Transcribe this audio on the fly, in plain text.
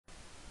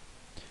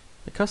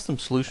The Custom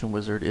Solution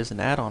Wizard is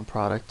an add-on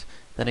product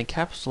that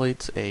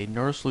encapsulates a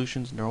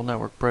NeuroSolutions neural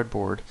network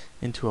breadboard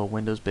into a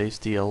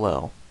Windows-based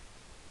DLL.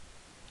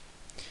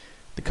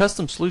 The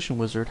Custom Solution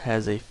Wizard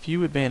has a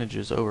few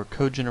advantages over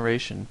code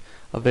generation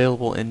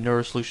available in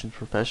NeuroSolutions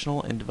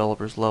Professional and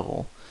Developers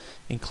level,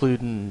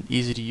 including an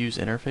easy-to-use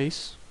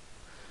interface,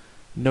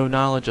 no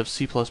knowledge of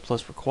C++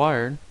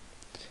 required,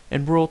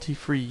 and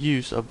royalty-free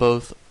use of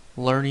both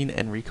learning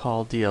and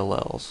recall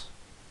DLLs.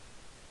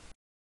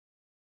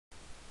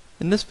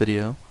 In this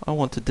video, I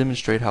want to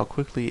demonstrate how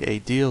quickly a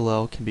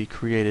DLL can be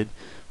created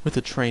with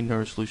a trained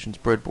NeuroSolutions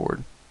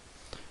breadboard.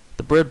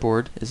 The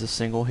breadboard is a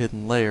single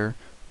hidden layer,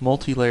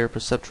 multi-layer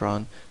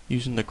perceptron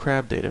using the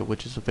CRAB data,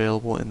 which is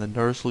available in the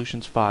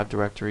NeuroSolutions 5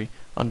 directory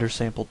under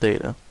sample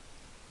data.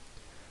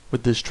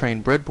 With this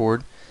trained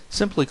breadboard,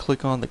 simply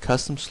click on the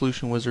Custom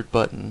Solution Wizard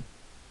button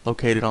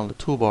located on the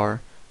toolbar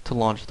to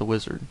launch the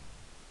wizard.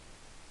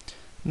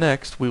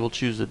 Next, we will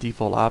choose the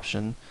default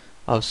option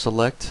of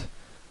select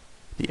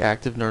the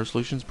active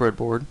NeuroSolutions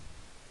breadboard,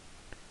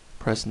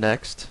 press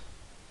Next.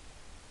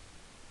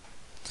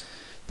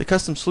 The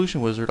Custom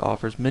Solution Wizard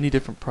offers many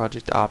different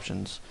project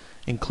options,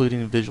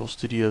 including Visual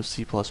Studio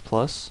C++,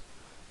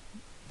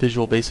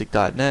 Visual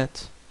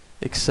Basic.NET,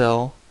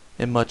 Excel,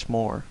 and much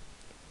more.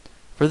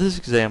 For this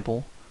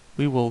example,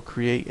 we will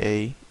create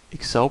a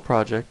Excel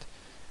project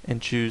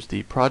and choose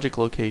the project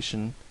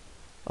location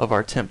of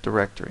our temp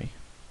directory.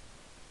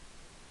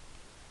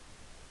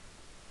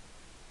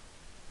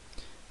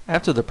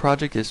 After the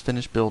project is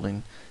finished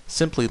building,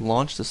 simply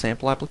launch the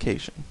sample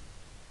application.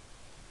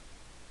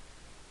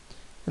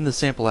 In the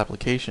sample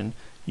application,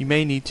 you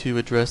may need to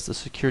address the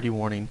security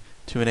warning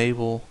to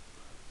enable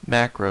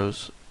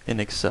macros in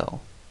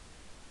Excel.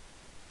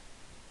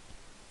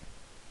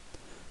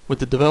 With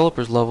the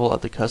developer's level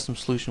of the Custom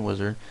Solution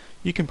Wizard,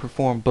 you can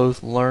perform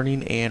both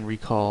learning and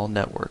recall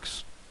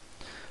networks.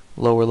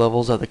 Lower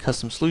levels of the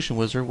Custom Solution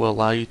Wizard will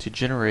allow you to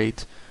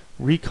generate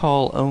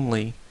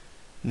recall-only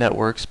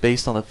networks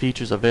based on the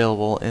features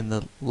available in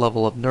the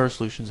level of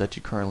NeuroSolutions that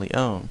you currently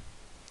own.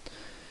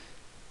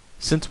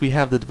 Since we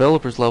have the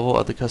developer's level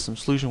of the Custom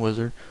Solution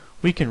Wizard,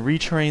 we can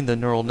retrain the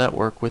neural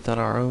network within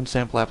our own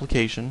sample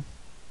application,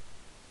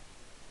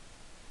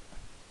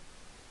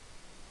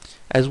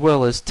 as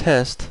well as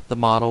test the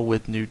model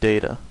with new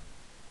data.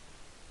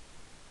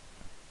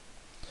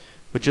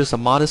 With just a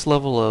modest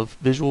level of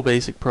Visual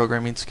Basic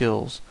programming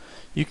skills,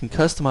 you can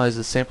customize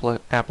the sample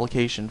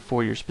application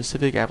for your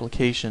specific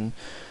application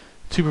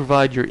to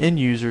provide your end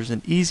users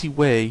an easy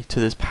way to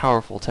this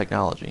powerful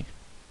technology.